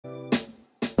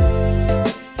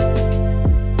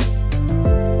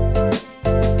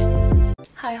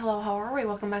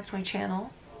welcome back to my channel.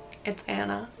 It's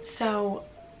Anna. So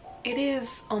it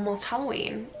is almost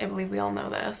Halloween. I believe we all know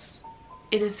this.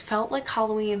 It has felt like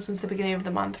Halloween since the beginning of the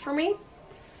month for me.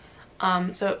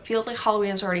 So it feels like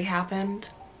Halloween has already happened,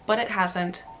 but it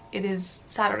hasn't. It is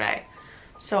Saturday.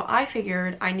 So I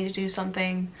figured I need to do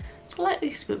something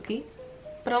slightly spooky,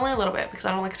 but only a little bit because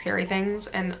I don't like scary things,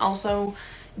 and also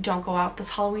don't go out this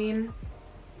Halloween.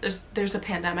 There's a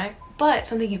pandemic. But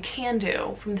something you can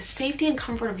do from the safety and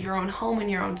comfort of your own home and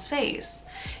your own space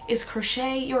is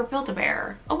crochet your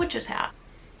Build-A-Bear a witch's hat.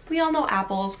 We all know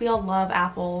Apples. We all love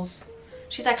Apples.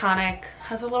 She's iconic.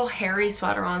 Has a little hairy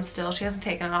sweater on still. She hasn't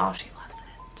taken it off. She loves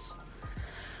it.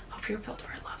 Hope your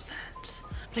Build-A-Bear loves it.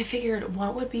 But I figured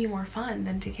what would be more fun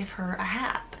than to give her a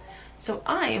hat. So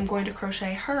I am going to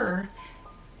crochet her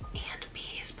and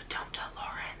bees, but don't tell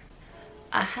Lauren,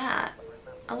 a hat.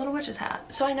 A little witch's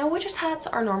hat. So I know witch's hats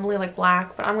are normally like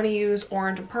black, but I'm going to use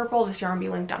orange and purple. This yarn will be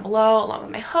linked down below along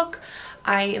with my hook.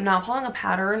 I am not following a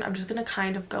pattern. I'm just going to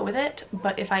kind of go with it.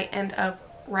 But if I end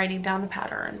up writing down the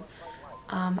pattern,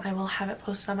 I will have it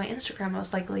posted on my Instagram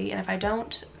most likely. And if I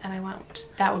don't, then I won't.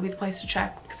 That would be the place to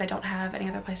check because I don't have any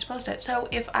other place to post it. So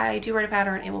if I do write a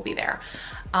pattern, it will be there.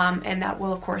 And that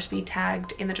will of course be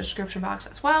tagged in the description box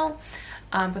as well.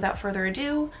 Without further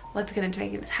ado, let's get into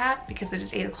making this hat because it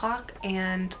is 8 o'clock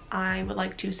and I would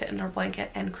like to sit under a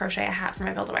blanket and crochet a hat for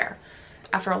my Build-A-Bear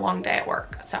after a long day at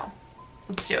work. So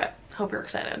let's do it. Hope you're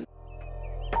excited.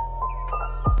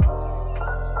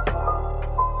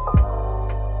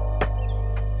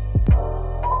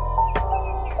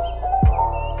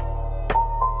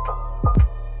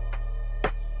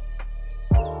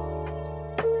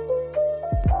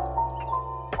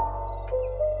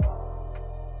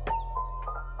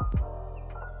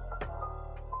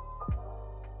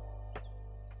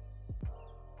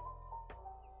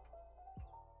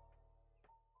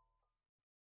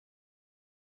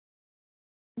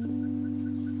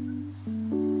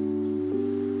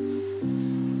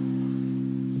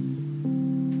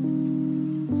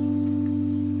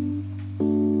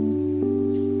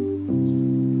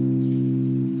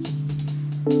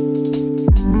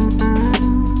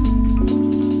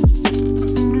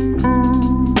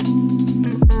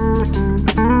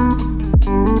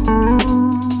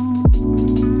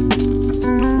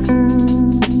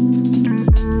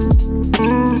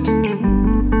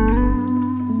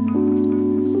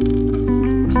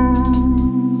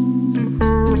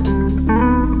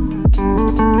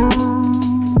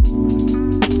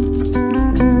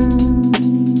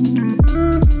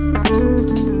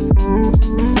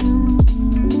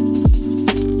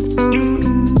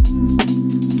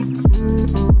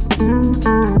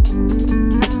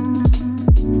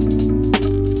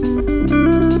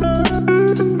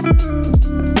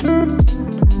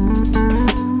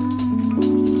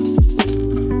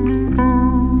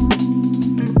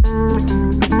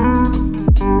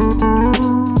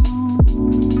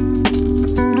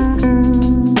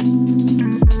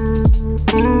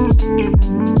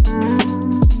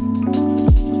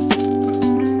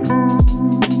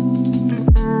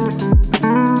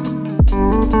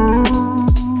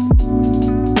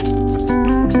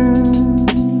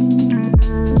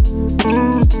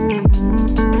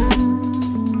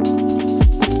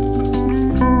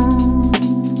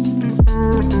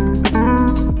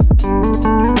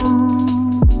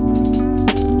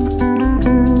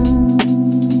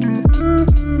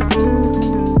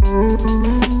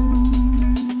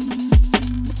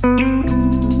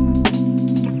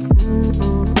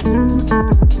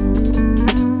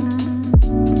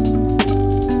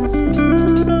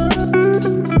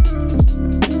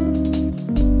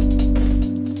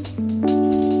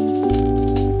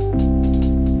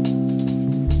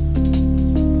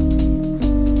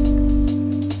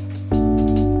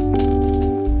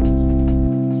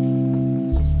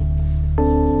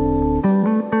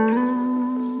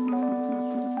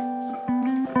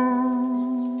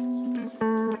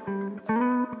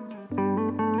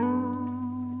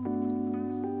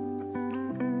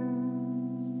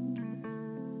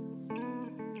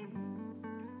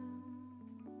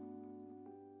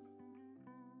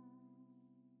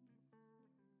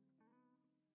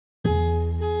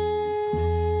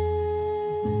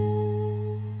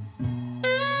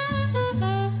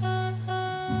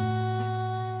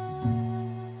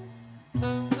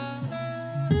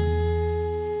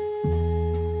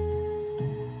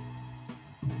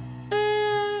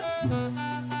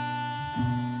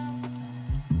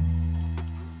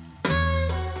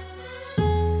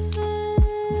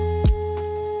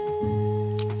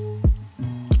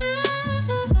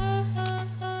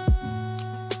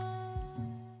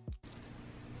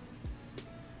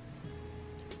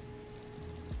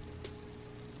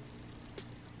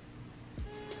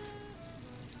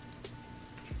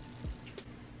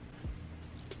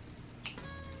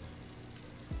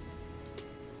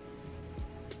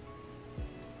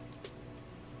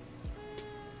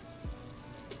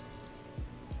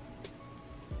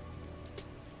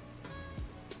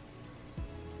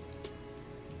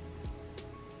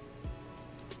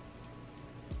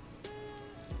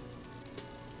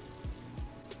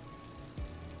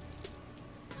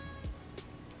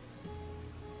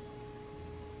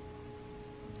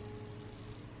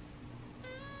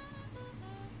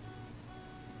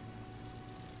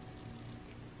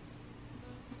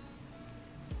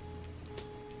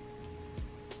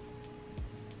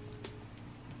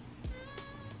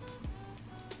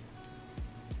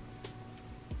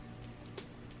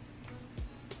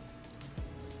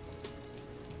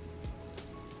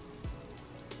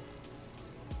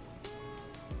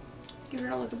 You're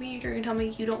gonna look at me, you're gonna tell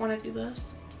me you don't want to do this.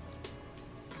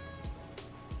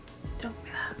 Don't be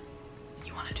that.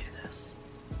 You want to do this.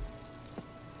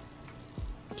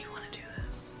 You want to do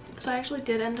this. So I actually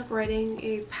did end up writing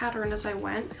a pattern as I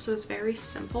went because it was very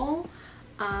simple.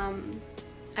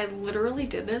 I literally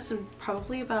did this in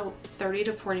probably about 30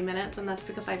 to 40 minutes, and that's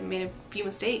because I made a few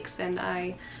mistakes and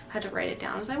I had to write it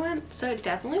down as I went. So it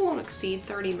definitely won't exceed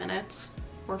 30 minutes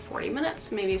or 40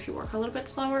 minutes, maybe if you work a little bit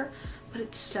slower, but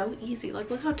it's so easy. Like,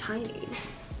 look how tiny.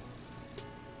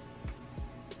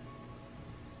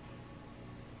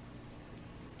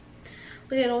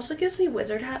 Like, it also gives me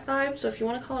wizard hat vibes, so if you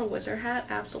want to call it a wizard hat,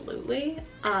 absolutely.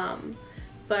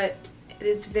 But it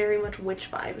is very much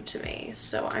witch vibe to me,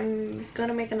 so I'm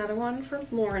gonna make another one for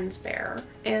Lauren's bear.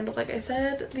 And like I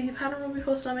said, the pattern will be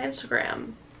posted on my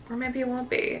Instagram, or maybe it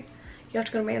won't be. You have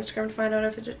to go to my Instagram to find out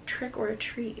if it's a trick or a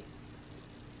treat.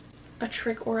 A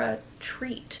trick or a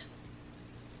treat.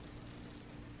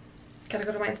 Gotta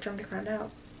go to my Instagram to find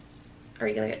out. Are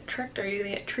you gonna get tricked or are you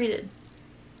gonna get treated?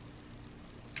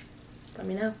 Let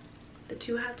me know. The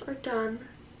 2 hats are done,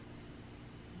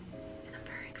 and I'm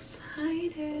very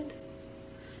excited.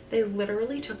 They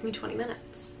literally took me 20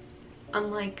 minutes,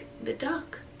 unlike the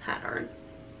duck pattern.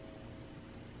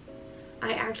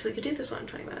 I actually could do this one in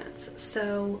 20 minutes.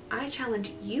 So I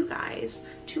challenge you guys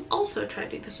to also try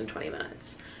to do this in 20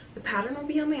 minutes. The pattern will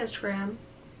be on my Instagram.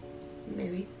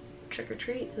 Maybe trick or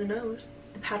treat, who knows?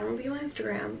 The pattern will be on my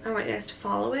Instagram. I want you guys to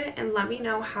follow it and let me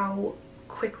know how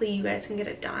quickly you guys can get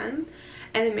it done.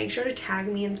 And then make sure to tag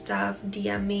me and stuff,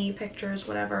 DM me pictures,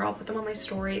 whatever. I'll put them on my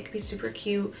story. It could be super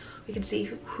cute. We can see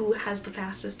who has the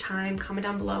fastest time. Comment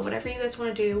down below, whatever you guys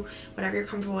want to do, whatever you're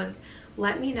comfortable with.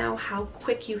 Let me know how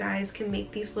quick you guys can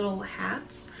make these little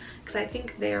hats, because I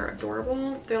think they're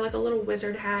adorable. They're like a little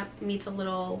wizard hat meets a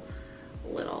little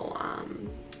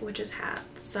witch's hat.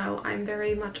 So I'm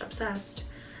very much obsessed,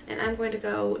 and I'm going to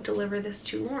go deliver this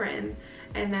to Lauren,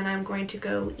 and then I'm going to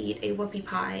go eat a whoopie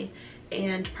pie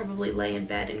and probably lay in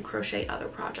bed and crochet other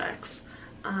projects,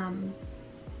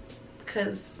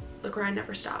 because the grind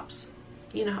never stops.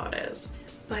 You know how it is.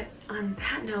 But on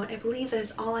that note, I believe that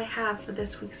is all I have for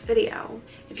this week's video.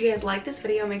 If you guys like this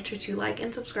video, make sure to like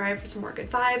and subscribe for some more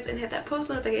good vibes, and hit that post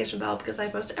notification bell because I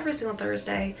post every single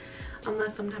Thursday,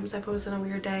 unless sometimes I post on a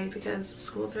weird day because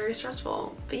school is very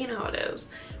stressful. But you know how it is.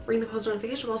 Ring the post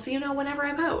notification bell so you know whenever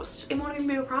I post. It won't even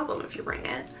be a problem if you ring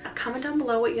it. Comment down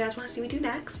below what you guys want to see me do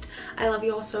next. I love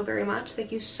you all so very much.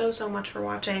 Thank you so much for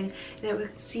watching, and I will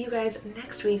see you guys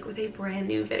next week with a brand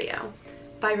new video.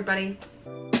 Bye everybody.